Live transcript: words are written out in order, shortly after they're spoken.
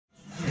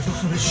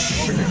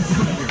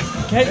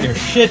Get your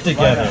shit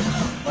together.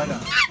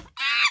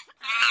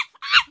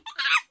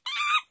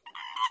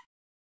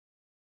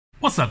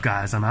 What's up,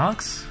 guys? I'm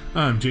Alex.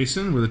 I'm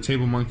Jason. We're the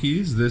Table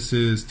Monkeys. This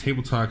is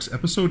Table Talks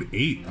episode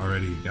 8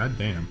 already. God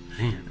damn.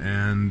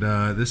 And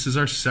this is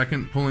our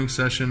second pulling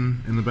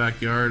session in the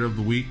backyard of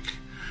the week.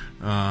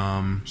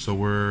 So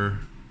we're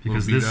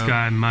because this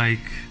guy Mike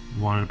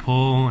wanted to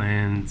pull,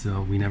 and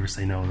we never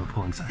say no in a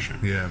pulling session.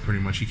 Yeah, pretty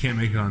much. He can't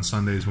make it on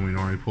Sundays when we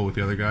normally pull with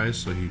the other guys,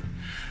 so he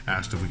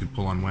asked if we could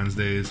pull on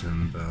Wednesdays,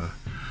 and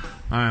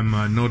I'm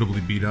notably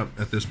beat up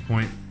at this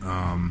point.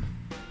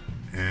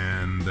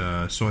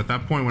 So at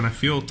that point, when I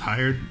feel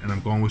tired and I'm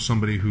going with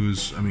somebody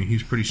who's, I mean,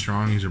 he's pretty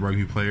strong. He's a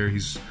rugby player.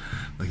 He's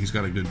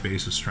got a good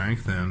base of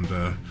strength, and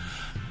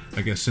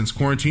I guess since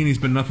quarantine, he's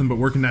been nothing but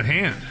working that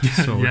hand.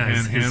 So yeah,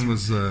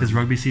 his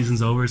rugby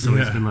season's over, so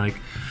he's been like,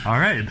 all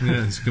right.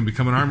 Yeah, he's gonna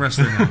become an arm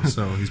wrestler now.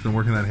 So he's been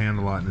working that hand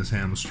a lot, and his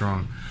hand was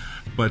strong.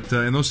 But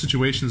in those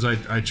situations,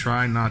 I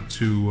try not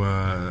to,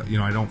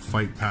 I don't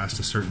fight past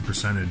a certain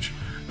percentage.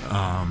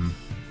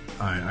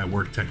 I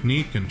work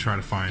technique and try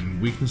to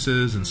find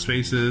weaknesses and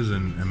spaces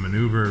and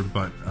maneuver.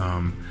 But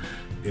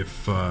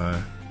if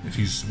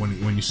he's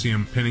when you see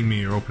him pinning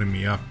me or opening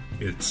me up,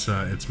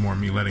 it's more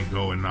me letting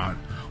go and not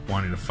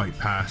wanting to fight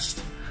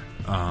past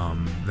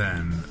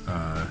than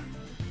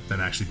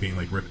actually being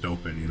like ripped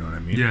open. You know what I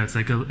mean? Yeah, it's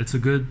a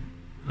good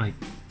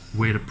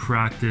way to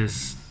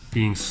practice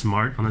being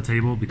smart on the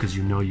table, because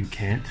you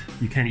can't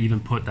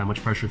even put that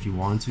much pressure if you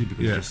want to,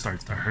 because it just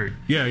starts to hurt.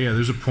 Yeah,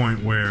 there's a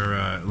point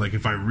where like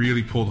if I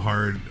really pulled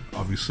hard,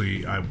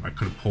 obviously I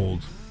could have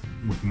pulled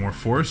with more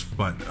force,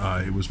 but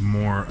it was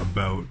more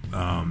about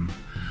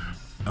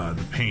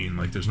the pain.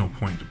 Like there's no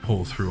point to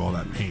pull through all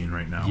that pain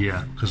right now,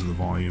 because of the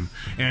volume.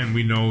 And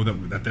we know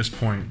that at this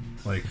point,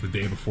 like the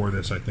day before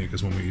this, I think,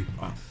 is when we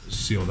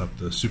sealed up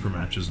the super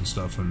matches and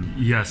stuff. And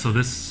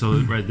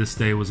this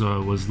day was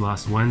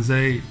last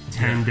Wednesday.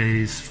 10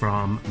 days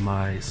from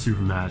my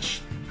super match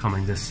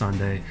coming this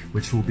Sunday,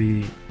 which will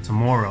be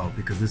tomorrow,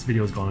 because this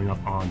video is going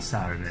up on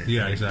Saturday.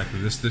 Yeah, right? Exactly.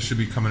 This should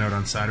be coming out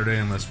on Saturday,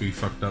 unless we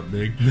fucked up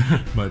big.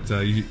 But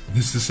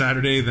this is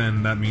Saturday,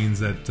 then that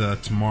means that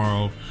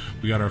tomorrow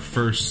we got our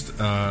first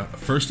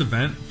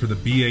event for the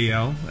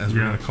BAL, as we're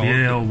going to call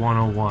it. BAL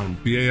 101.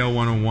 BAL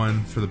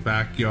 101 for the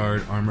Backyard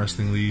Arm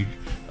Wrestling League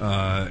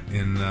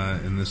in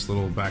this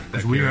little back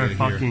deck. We are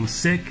fucking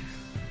sick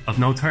of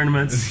no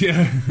tournaments.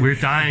 We're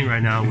dying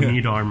right now. We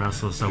need to arm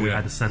wrestle, so we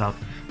had to set up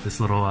this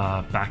little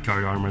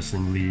backyard arm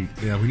wrestling league.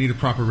 Yeah, we need a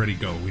proper ready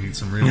go. We need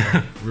some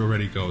real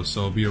ready goes. So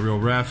it'll be a real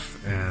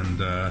ref and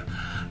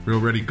real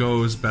ready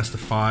goes, best of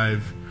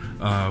 5.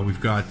 We've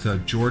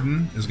got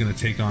Jordan is going to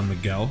take on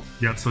Miguel.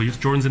 Yep, so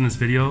Jordan's in this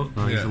video.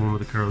 He's the one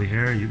with the curly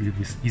hair.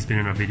 He's been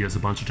in our videos a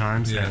bunch of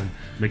times. Yeah. And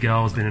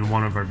Miguel has been in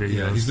one of our videos.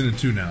 Yeah, he's been in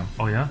 2 now.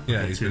 Oh, yeah?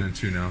 Yeah, he's been in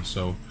 2 now.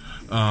 So,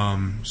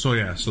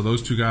 so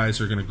those 2 guys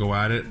are going to go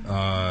at it.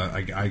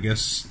 I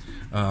guess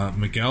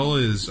Miguel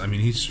is, I mean,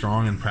 he's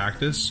strong in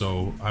practice,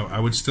 so I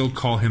would still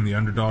call him the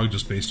underdog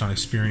just based on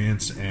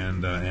experience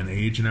and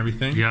age and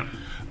everything. Yep.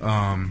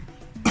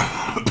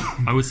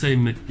 I would say,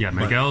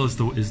 Miguel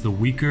is the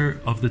weaker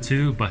of the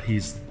 2, but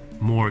he's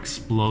more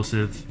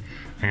explosive,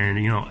 and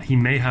he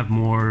may have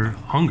more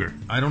hunger.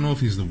 I don't know if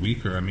he's the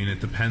weaker. I mean,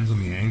 it depends on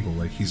the angle.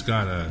 Like he's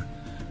got a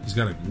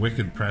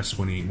wicked press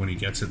when he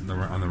gets it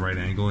on the right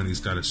angle, and he's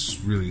got a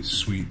really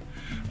sweet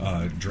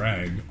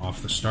drag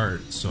off the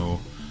start. So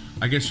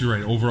I guess you're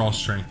right. Overall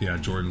strength,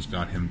 Jordan's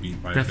got him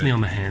beat by definitely a bit.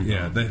 On the hand.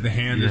 Yeah, the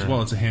hand as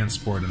well. It's a hand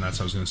sport, and that's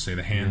what I was going to say.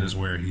 The hand is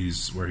where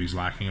he's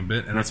lacking a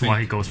bit, and that's why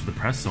he goes for the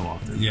press so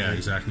often. Yeah, right?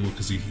 Exactly.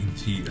 Because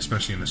he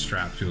especially in the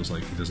strap feels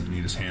like he doesn't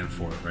need his hand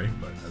for it, right?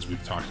 But as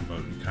we've talked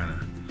about, you kind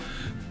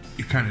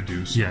of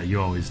do. So. Yeah,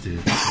 you always do.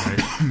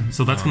 Right?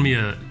 So that's going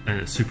to be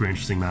a super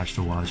interesting match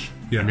to watch.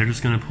 Yeah, and they're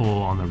just going to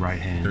pull on the right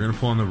hand. They're going to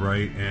pull on the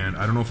right, and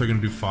I don't know if they're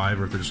going to do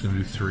 5 or if they're just going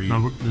to do 3.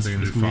 No, they're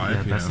going to do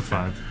 5. Best of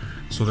 5.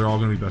 So they're all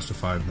going to be best of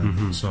 5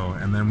 then. So,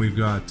 and then we've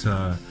got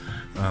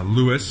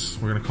Lewis.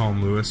 We're going to call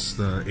him Lewis,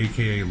 the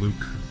AKA Luke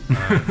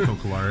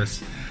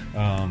Kokolaris.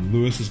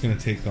 Lewis is going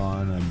to take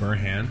on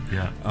Burhan.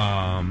 Yeah.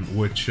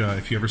 Which,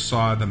 if you ever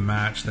saw the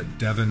match that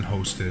Devin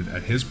hosted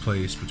at his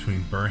place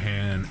between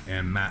Burhan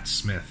and Matt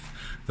Smith,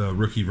 the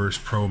rookie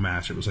versus pro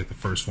match, it was like the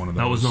first one of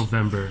those. That was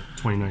November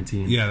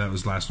 2019. Yeah, that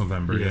was last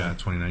November. Yeah,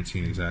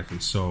 2019 exactly.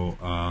 So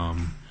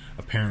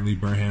apparently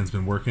Burhan's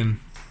been working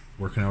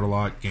out a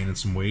lot, gaining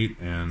some weight,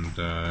 and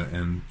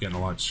getting a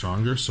lot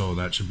stronger. So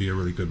that should be a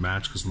really good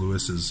match, because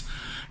Lewis has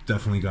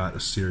definitely got a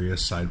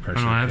serious side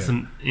pressure. I have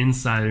some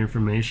inside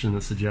information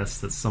that suggests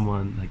that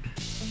someone like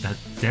that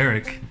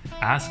Derek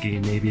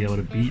Askey may be able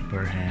to beat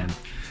Burhan.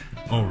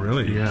 Oh,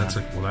 really? Yeah.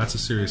 That's a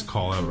serious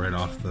call out right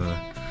off the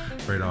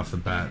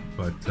bat.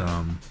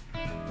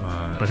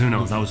 But who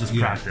knows? That was just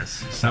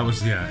practice. That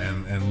was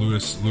and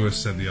Lewis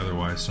said the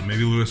otherwise. So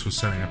maybe Lewis was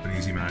setting up an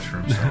easy match for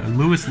himself.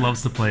 Lewis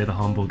loves to play the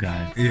humble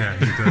guy. Yeah,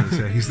 he does.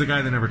 Yeah, he's the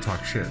guy that never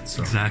talks shit.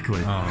 So.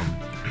 Exactly.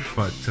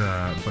 But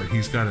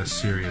he's got a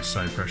serious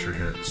side pressure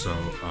hit. So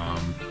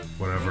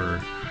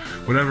whatever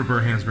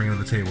Burhan's bringing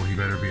to the table, he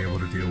better be able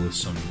to deal with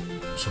some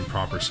some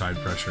proper side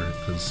pressure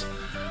because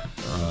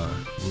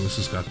Lewis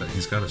has got that.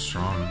 He's got a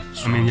strong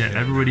I mean, yeah, hit.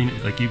 everybody,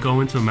 like, you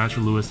go into a match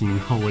with Lewis and you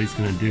know what he's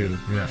going to do.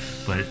 Yeah.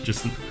 But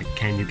just, like,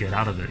 can you get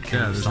out of it? Can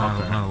Yeah, you there's stop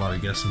not a lot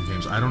of guessing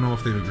games. I don't know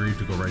if they've agreed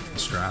to go right to the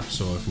strap,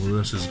 so if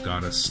Lewis has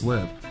got a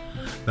slip,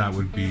 that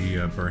would be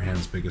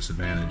Burhan's biggest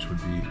advantage, would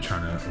be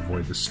trying to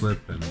avoid the slip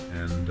and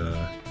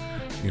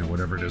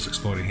whatever it is,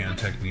 exploding hand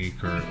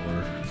technique or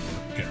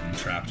getting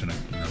trapped in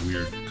a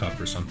weird cup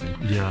or something.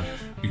 Yeah.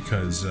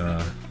 Because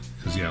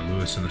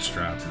Lewis in the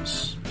strap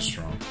is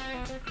strong.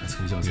 That's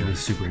going to be a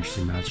super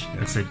interesting match.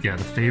 I'd say, the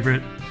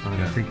favorite,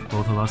 I think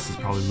both of us is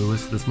probably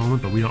Lewis at this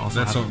moment, but we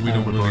also we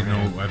don't really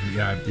know.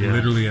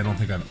 Literally, I don't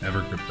think I've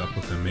ever gripped up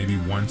with him. Maybe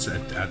once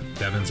at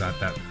Devon's at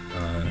that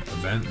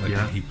event,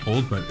 when he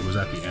pulled, but it was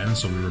at the end,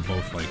 so we were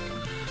both like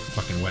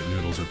fucking wet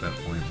noodles at that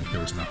point. Like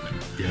there was nothing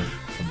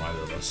from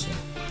either of us.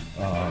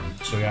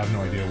 So I have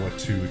no idea what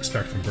to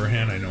expect from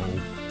Burhan. I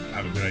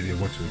have a good idea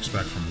of what to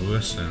expect from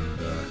Lewis, and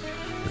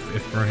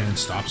if Burhan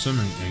stops him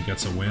and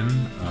gets a win,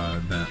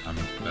 then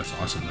that's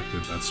awesome.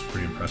 That's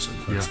pretty impressive.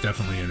 That's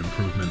definitely an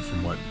improvement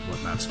from what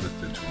Matt Smith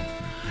did to him.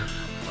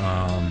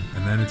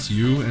 And then it's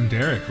you and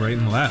Derek right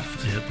and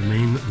left. Yeah, the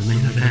main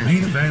event. The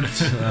main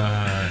event.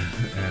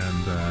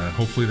 And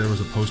hopefully there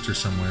was a poster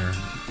somewhere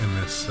in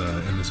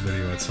this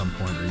video at some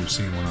point, or you've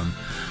seen one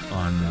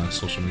on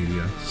social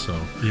media. So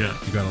you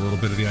got a little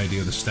bit of the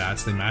idea of the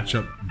stats. They match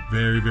up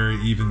very, very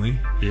evenly.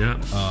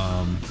 Yeah.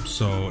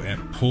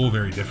 And pull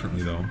very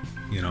differently though.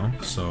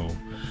 So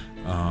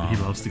he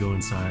loves to go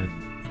inside.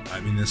 I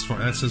mean, that's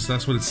what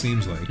it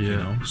seems like,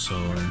 So,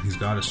 and he's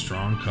got a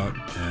strong cut,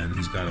 and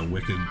he's got a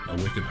wicked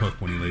hook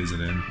when he lays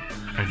it in,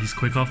 and he's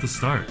quick off the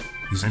start.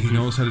 He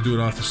knows how to do it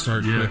off the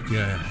start quick.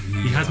 Yeah,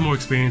 he has more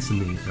experience than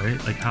me, right?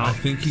 Like how I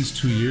think he's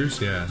 2 years.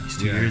 Yeah, he's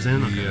 2 years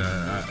in.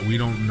 We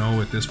don't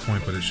know at this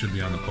point, but it should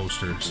be on the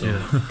poster. So,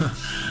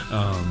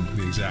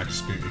 the exact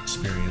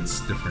experience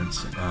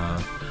difference.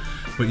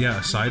 But yeah,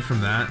 aside from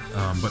that,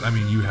 but I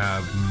mean, you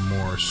have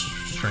more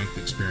strength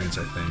experience,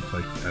 I think.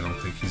 Like, I don't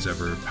think he's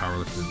ever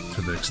powerlifted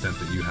to the extent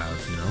that you have,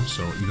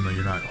 So even though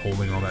you're not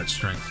holding all that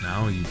strength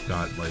now, you've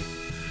got like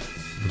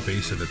the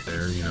base of it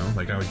there,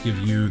 Like I would give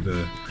you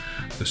the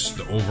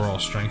overall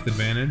strength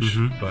advantage,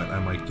 but I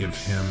might give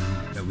him,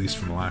 at least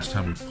from the last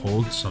time we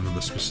pulled, some of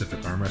the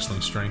specific arm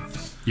wrestling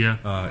strength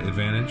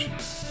advantage.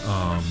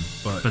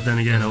 But then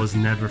again, I was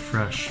never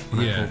fresh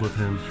when I pulled with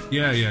him.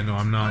 No,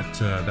 I'm not.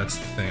 That's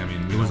the thing. I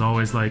mean, it was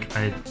always like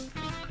I had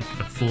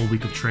a full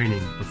week of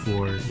training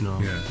before,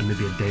 and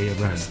maybe a day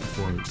of rest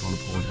before going to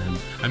pull with him.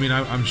 I mean,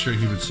 I'm sure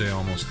he would say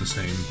almost the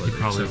same, but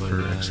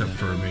except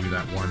for maybe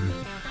that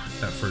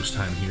first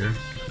time here.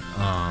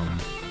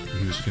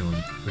 He was feeling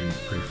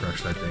pretty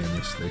fresh that day,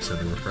 and they said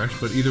they were fresh.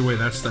 But either way,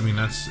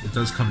 it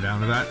does come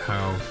down to that,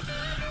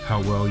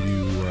 how well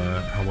you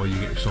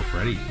get yourself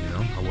ready,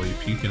 how well you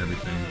peak and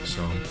everything.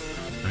 So,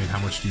 I mean, how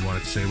much do you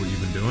want to say what you've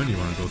been doing? Do you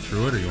want to go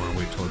through it, or you want to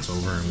wait till it's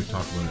over and we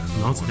talk about it?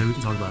 No, it's okay. We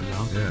can talk about it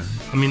now. Yeah.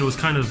 I mean, it was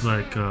kind of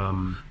like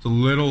it's a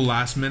little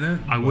last minute.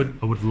 I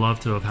would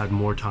love to have had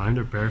more time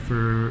to prepare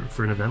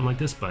for an event like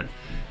this, but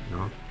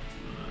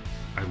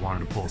I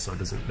wanted to pull, so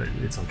it's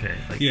okay.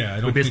 Like,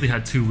 we basically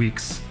had 2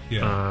 weeks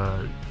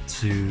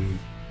to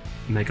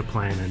make a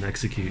plan and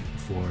execute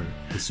for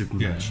the super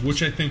match.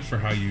 Which I think for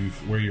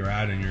where you're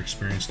at in your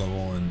experience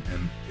level, and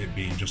it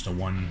being just a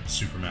one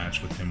super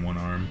match with him one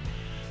arm,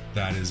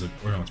 that is it's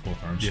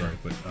both arms, sorry,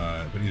 but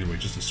either way,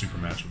 just a super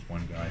match with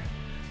one guy,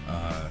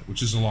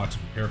 which is a lot to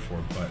prepare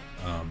for, but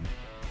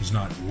he's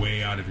not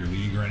way out of your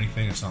league or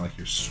anything. It's not like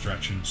you're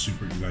stretching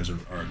super. You guys are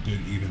a good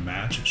even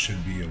match. It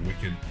should be a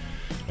wicked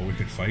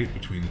fight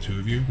between the two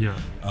of you. Yeah.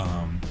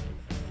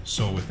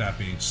 So with that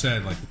being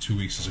said, like the 2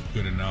 weeks is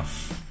good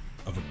enough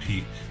of a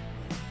peak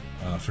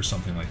for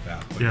something like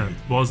that. But well,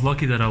 I was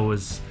lucky that I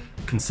was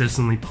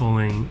consistently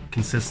pulling,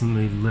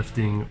 consistently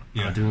lifting,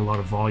 doing a lot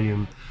of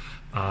volume.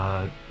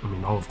 I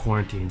mean, all of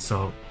quarantine.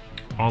 So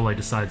all I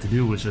decided to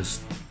do was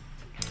just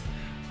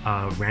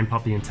ramp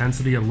up the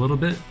intensity a little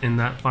bit in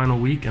that final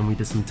week, and we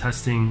did some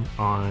testing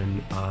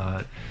on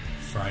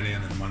Friday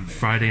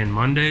and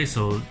Monday.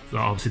 So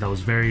obviously that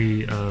was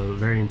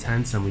very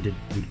intense, and we did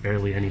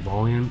barely any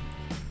volume.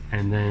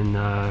 And then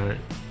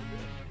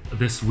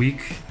this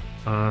week,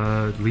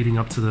 leading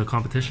up to the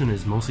competition,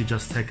 is mostly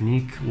just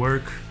technique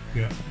work.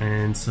 Yeah.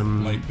 And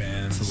some light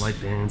bands,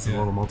 a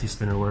little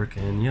multi-spinner work,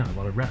 and a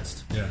lot of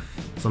rest. Yeah.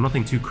 So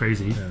nothing too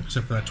crazy. Yeah,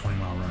 except for that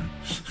 20-mile run.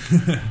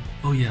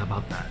 Oh yeah,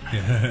 about that.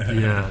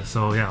 Yeah.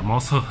 So I'm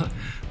also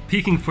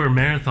peaking for a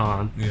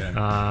marathon.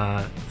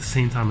 Yeah. The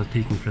same time as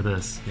peaking for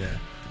this. Yeah.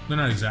 They're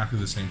not exactly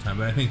the same time,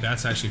 but I think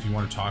that's actually, if you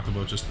want to talk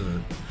about just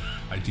the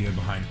idea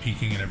behind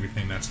peaking and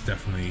everything, that's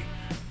definitely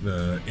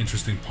the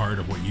interesting part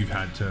of what you've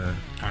had to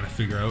kind of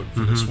figure out for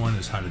this one,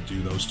 is how to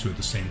do those two at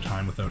the same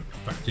time without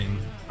affecting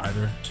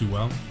either too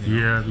well.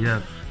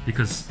 Yeah,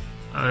 because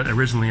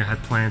originally I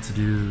had planned to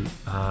do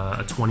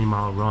a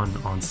 20-mile run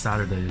on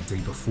Saturday, the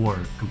day before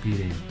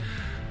competing,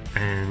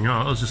 And you know,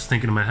 I was just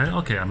thinking in my head,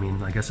 okay, I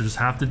mean, I guess I just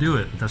have to do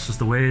it. That's just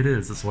the way it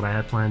is. That's what I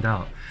had planned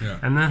out. Yeah.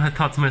 And then I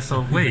thought to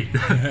myself, wait,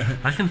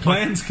 I can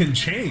plans can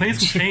change. Plans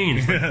can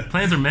change. Like,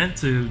 plans are meant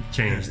to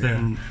change.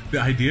 Then the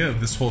idea of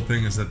this whole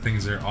thing is that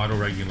things are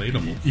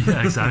auto-regulatable.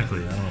 Yeah, exactly.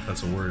 I don't know if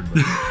that's a word,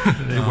 but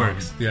it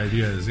works. The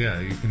idea is,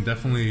 you can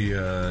definitely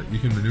you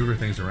can maneuver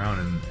things around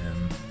and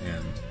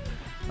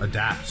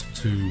adapt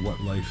to what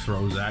life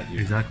throws at you.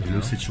 Exactly. You New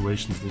know?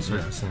 situations, new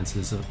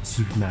circumstances, a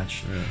super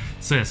match.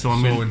 Yeah. So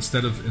I'm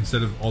instead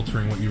of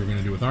altering what you were going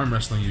to do with arm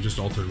wrestling, you just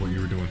altered what you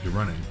were doing with your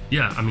running.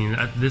 Yeah, I mean,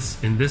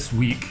 in this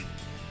week,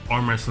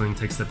 arm wrestling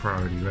takes the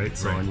priority, right?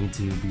 So I need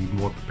to be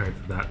more prepared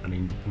for that than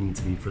I need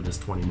to be for this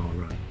 20-mile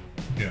run.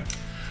 Yeah.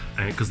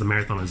 Because the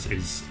marathon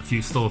is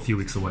still a few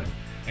weeks away.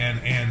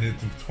 And the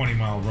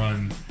 20-mile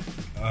run,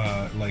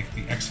 like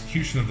the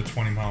execution of the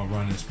 20-mile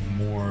run is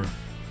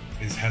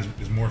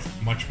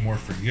much more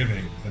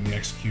forgiving than the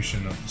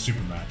execution of the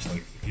super match.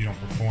 Like, if you don't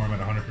perform at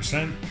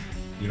 100%,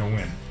 you don't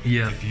win.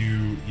 Yeah. If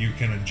you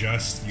can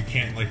adjust, you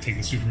can't like take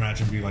the super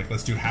match and be like,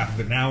 let's do half of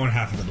it now and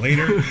half of it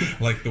later.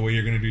 Like the way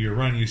you're going to do your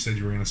run, you said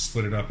you were going to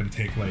split it up and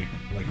take like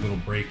little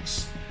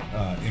breaks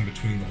in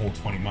between the whole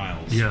 20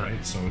 miles. Yeah.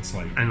 Right. So it's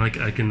like, and like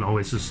I can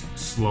always just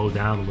slow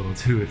down a little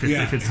too if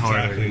it's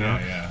harder. You know.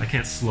 Yeah. I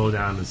can't slow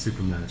down the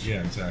super match.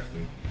 Yeah.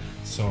 Exactly.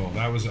 So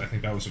I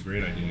think that was a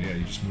great idea. Yeah,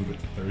 you just move it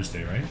to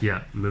Thursday, right?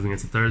 Yeah, moving it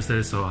to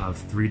Thursday, so I'll have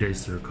 3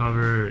 days to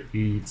recover,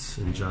 eat,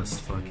 and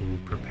just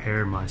fucking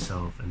prepare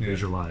myself and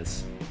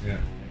visualize. Yeah.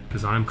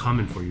 Because I'm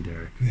coming for you,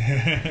 Derek.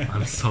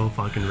 I'm so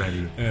fucking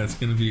ready. Yeah, it's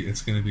gonna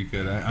be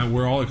good.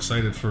 We're all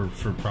excited for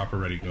proper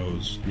ready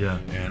goes. Yeah.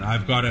 And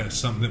I've got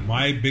something.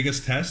 My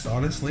biggest test,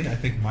 honestly, I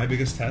think my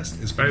biggest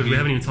test is. We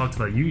haven't even talked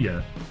about you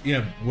yet.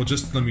 Yeah. Well,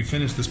 just let me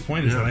finish this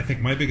point. Is that I think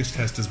my biggest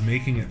test is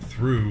making it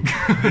through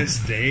this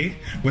day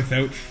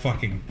without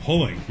fucking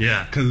pulling.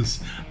 Yeah.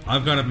 Because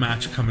I've got a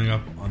match coming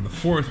up on the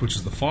 4th, which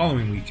is the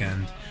following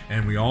weekend.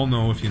 And we all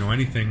know, if you know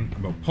anything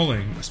about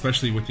pulling,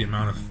 especially with the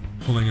amount of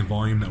pulling and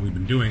volume that we've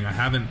been doing, I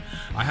haven't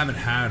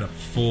had a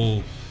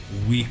full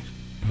week,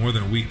 more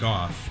than a week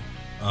off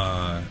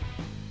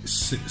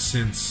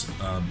since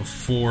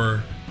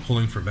before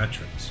pulling for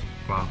veterans.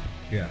 Wow.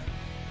 Yeah.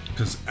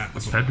 Because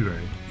it's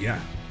February. Yeah.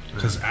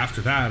 Because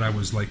after that, I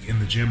was like in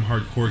the gym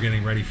hardcore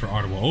getting ready for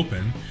Ottawa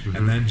Open,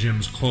 and then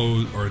gyms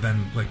closed, or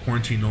then like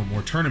quarantine, no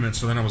more tournaments.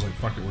 So then I was like,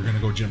 fuck it, we're gonna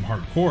go gym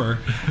hardcore.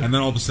 And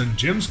then all of a sudden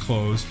gyms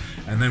closed,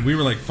 and then we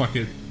were like, fuck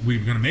it, we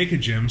were gonna make a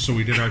gym. So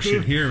we did our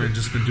shit here and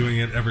just been doing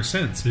it ever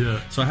since. Yeah.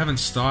 So I haven't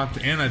stopped,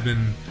 and I've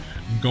been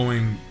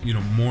going,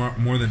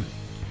 more than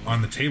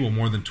on the table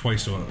more than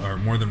twice or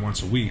more than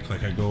once a week.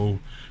 Like I go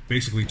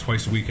basically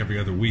twice a week, every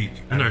other week.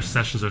 And our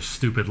sessions are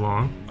stupid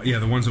long. Yeah,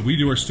 the ones that we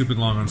do are stupid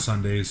long on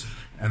Sundays.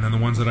 And then the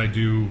ones that I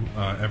do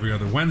every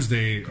other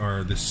Wednesday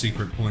are this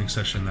secret pulling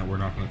session that we're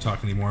not going to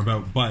talk anymore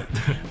about. But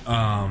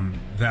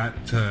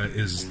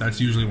that's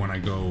usually when I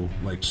go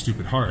like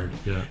stupid hard.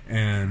 Yeah.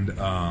 And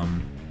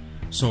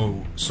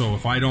so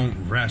if I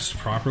don't rest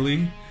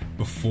properly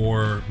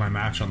before my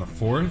match on the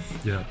 4th,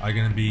 I'm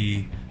going to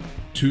be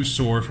too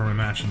sore for my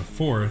match on the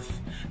 4th.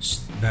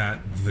 That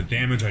the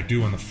damage I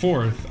do on the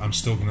 4th, I'm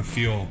still going to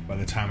feel by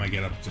the time I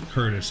get up to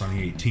Curtis on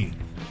the 18th.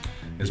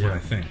 Is what I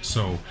think.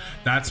 So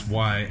that's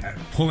why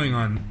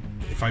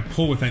if I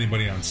pull with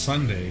anybody on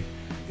Sunday,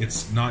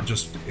 it's not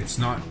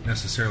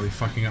necessarily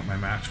fucking up my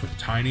match with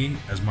Tiny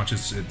as much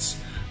as it's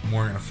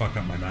more gonna fuck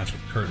up my match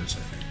with Curtis,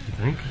 I think. You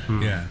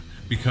think? Yeah.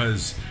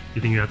 Because you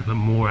think you have to put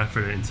more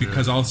effort into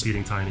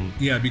beating Tiny?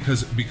 Yeah,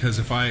 because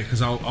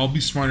I'll be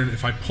smart enough,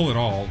 if I pull it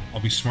all, I'll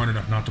be smart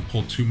enough not to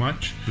pull too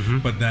much.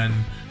 But then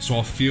so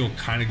I'll feel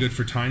kind of good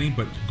for Tiny,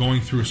 but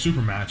going through a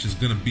super match is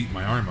gonna beat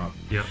my arm up.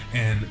 Yeah.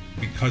 And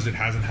because of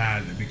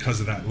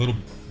that little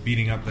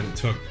beating up that it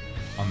took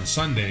on the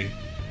Sunday,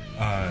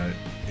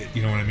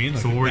 you know what I mean?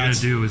 Like, so what we're going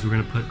to do is we're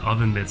going to put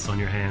oven mitts on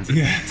your hands and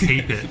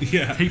tape it.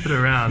 Tape it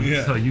around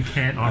so you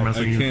can't arm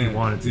wrestle even if you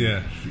wanted to.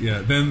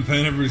 Yeah. Then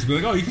everybody's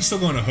going to be like, oh, you can still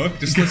go on a hook.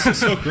 Let's just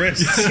soak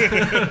wrists.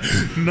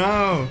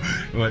 No.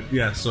 But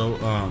yeah, so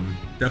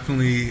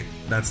definitely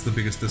that's the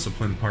biggest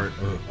discipline part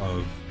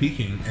of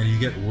peaking. And you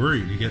get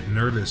worried. You get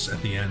nervous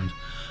at the end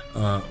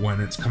when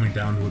it's coming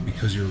down to it,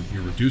 because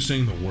you're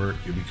reducing the work.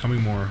 You're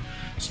becoming more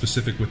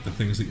specific with the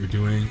things that you're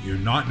doing. You're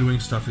not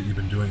doing stuff that you've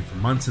been doing for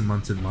months and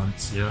months and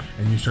months. Yeah.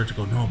 And you start to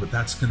go, no, but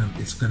I'm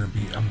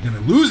gonna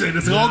lose it.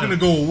 It's all gonna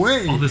go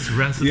away. All this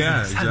rest.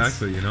 Yeah,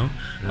 exactly.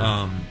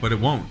 But it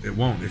won't.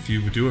 If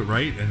you do it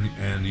right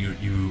and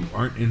you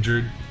aren't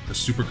injured, the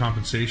super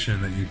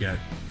compensation that you get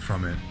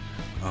from it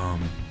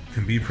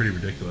can be pretty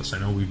ridiculous. I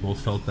know we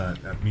both felt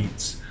that at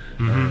meets.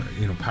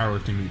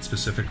 Powerlifting meets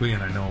specifically,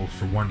 and I know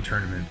for one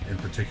tournament in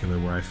particular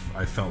where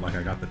I felt like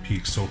I got the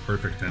peak so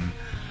perfect, and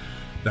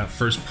that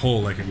first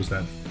pull, like it was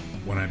that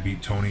when I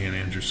beat Tony and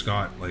Andrew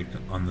Scott, like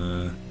on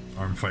the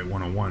Arm Fight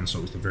 101, so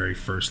it was the very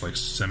first like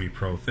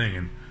semi-pro thing,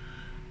 and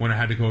when I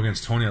had to go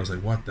against Tony, I was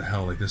like, what the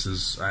hell, like this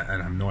is, I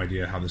have no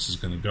idea how this is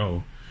going to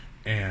go,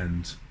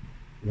 and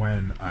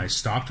when I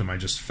stopped him, I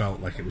just felt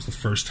like it was the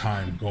first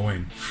time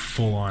going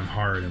full on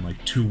hard in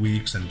like 2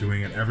 weeks and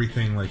doing it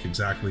everything like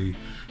exactly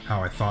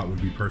how I thought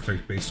would be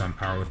perfect based on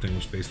powerlifting,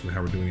 which is basically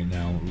how we're doing it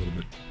now, a little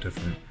bit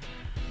different.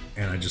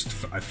 And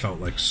I felt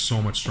like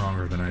so much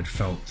stronger than I'd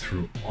felt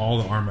through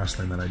all the arm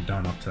wrestling that I'd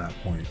done up to that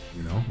point,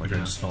 you know? Like I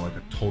just felt like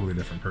a totally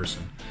different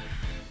person.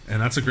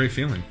 And that's a great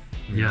feeling.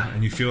 You know?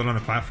 And you feel it on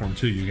the platform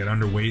too. You get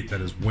underweight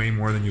that is way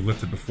more than you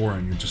lifted before,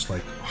 and you're just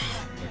like,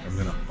 oh, like I'm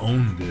gonna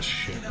own this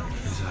shit.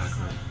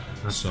 Exactly.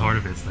 That's part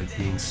of it. It's like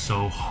being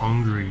so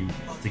hungry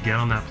to get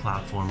on that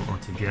platform or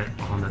to get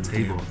on the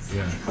table.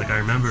 Yeah. Like I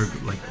remember,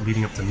 like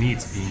leading up to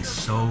meets, being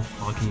so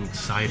fucking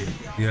excited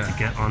to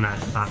get on that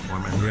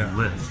platform and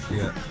lift.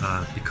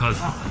 Yeah. Because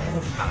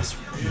the past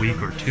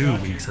week or 2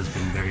 weeks has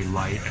been very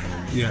light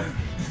and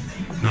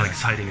not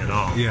exciting at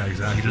all. Yeah,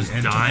 exactly. You just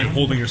and dying,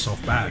 holding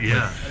yourself back.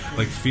 Yeah.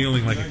 Like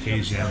feeling like a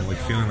caged animal, like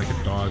feeling like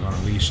a dog on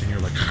a leash, and you're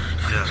like,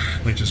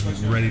 like just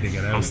ready to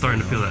get out. I'm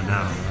starting to feel that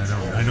now.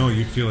 I know.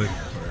 You feel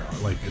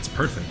like it's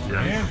perfect.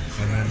 Yeah.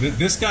 And then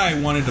this guy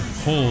wanted to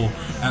pull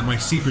at my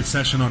secret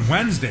session on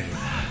Wednesday.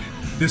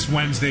 This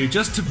Wednesday,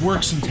 just to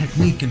work some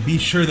technique and be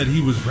sure that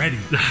he was ready.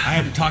 I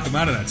had to talk him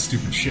out of that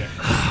stupid shit.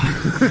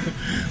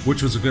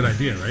 Which was a good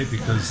idea, right?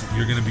 Because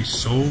you're going to be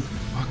so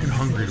fucking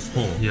hungry to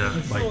pull. Yeah.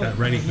 Like that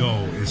ready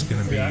go is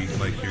going to be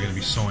like you're going to be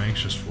so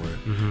anxious for it.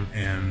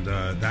 And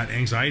that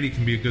anxiety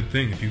can be a good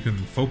thing if you can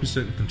focus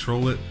it and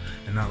control it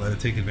and not let it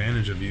take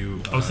advantage of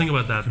you. I was thinking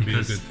about that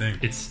because be a good thing.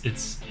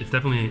 It's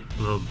definitely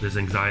there's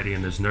anxiety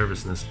and there's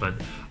nervousness, but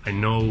I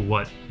know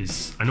what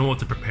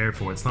to prepare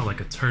for. It's not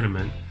like a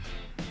tournament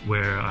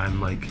where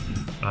I'm like,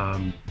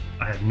 I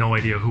have no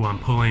idea who I'm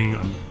pulling.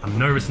 I'm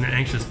nervous and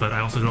anxious, but I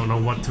also don't know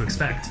what to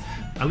expect.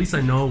 At least I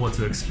know what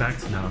to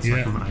expect now. So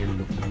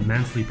I'm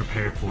mentally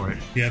prepared for it.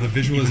 Yeah, the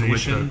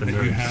visualization that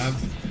you have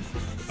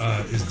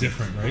is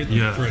different, right?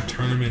 Like for a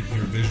tournament,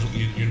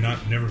 you're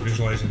never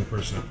visualizing the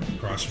person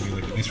across from you.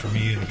 Like at least for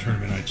me in a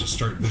tournament, I just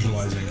start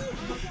visualizing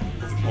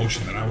the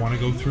motion that I want to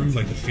go through,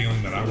 like the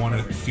feeling that I want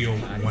to feel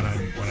when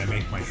I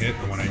make my hit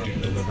or when I do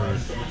deliver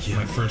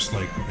my first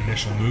like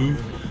initial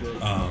move.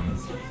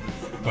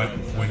 But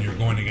when you're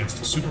going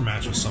against a super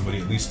match with somebody,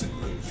 at least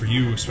for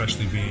you,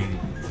 especially being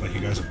like you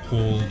guys are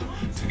pulled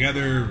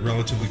together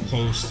relatively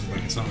close,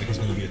 like it's not like he's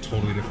going to be a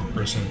totally different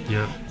person.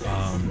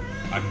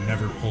 I've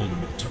never pulled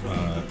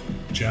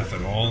Jeff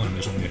at all, and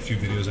there's only a few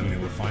videos I've been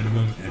able to find of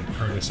him, and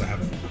Curtis I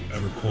haven't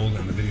ever pulled,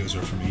 and the videos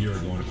are from a year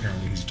ago, and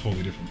apparently he's a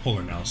totally different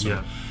puller now,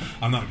 so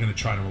I'm not going to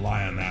try to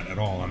rely on that at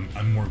all.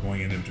 I'm more going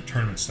into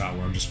tournament style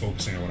where I'm just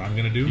focusing on what I'm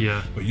going to do,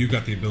 but you've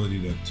got the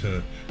ability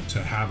to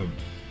have a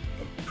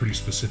pretty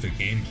specific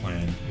game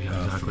plan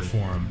for the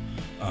forum,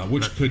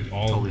 which that could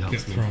all totally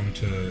get thrown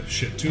to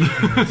shit too.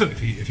 if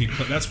he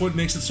that's what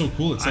makes it so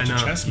cool. It's such a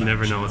chess match. You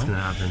never know what's going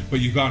to happen. But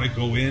you got to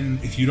go in.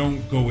 If you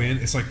don't go in,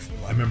 it's like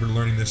I remember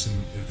learning this in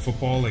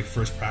football. Like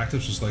first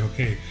practice was like,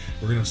 okay,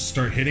 we're going to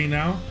start hitting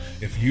now.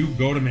 If you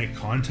go to make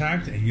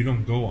contact and you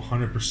don't go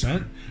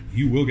 100%,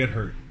 you will get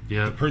hurt.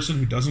 The person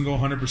who doesn't go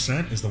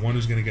 100% is the one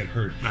who's going to get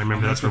hurt. I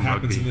remember that's what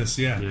happens rugby. In this.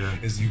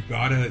 Is you've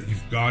got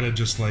to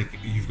just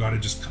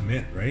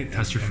commit, right?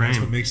 Test your frame.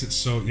 That's what makes it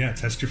so.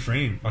 Test your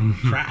frame.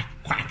 Quack.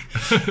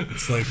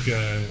 It's like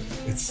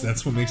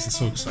that's what makes it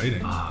so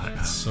exciting.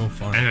 It's so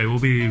fun. Anyway, we'll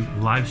be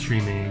live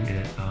streaming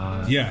it.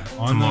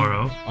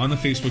 Tomorrow on the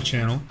Facebook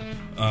channel.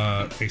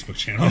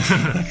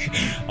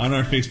 On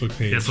our Facebook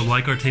page. So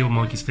like our Table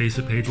Monkeys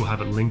Facebook page, we'll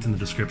have it linked in the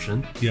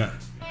description.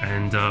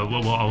 And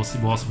we'll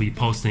also be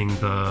posting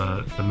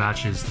the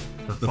matches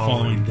the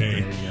following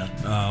day.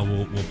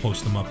 We'll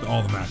post them up,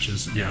 all the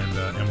matches,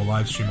 and we'll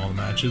live stream all the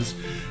matches.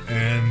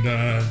 And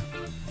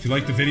if you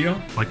like the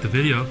video,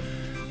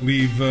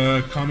 leave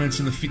comments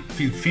in the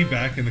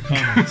feedback in the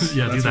comments.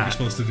 That's what you're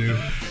supposed to do.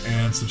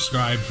 And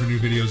subscribe for new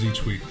videos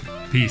each week.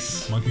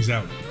 Peace. Monkeys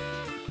out.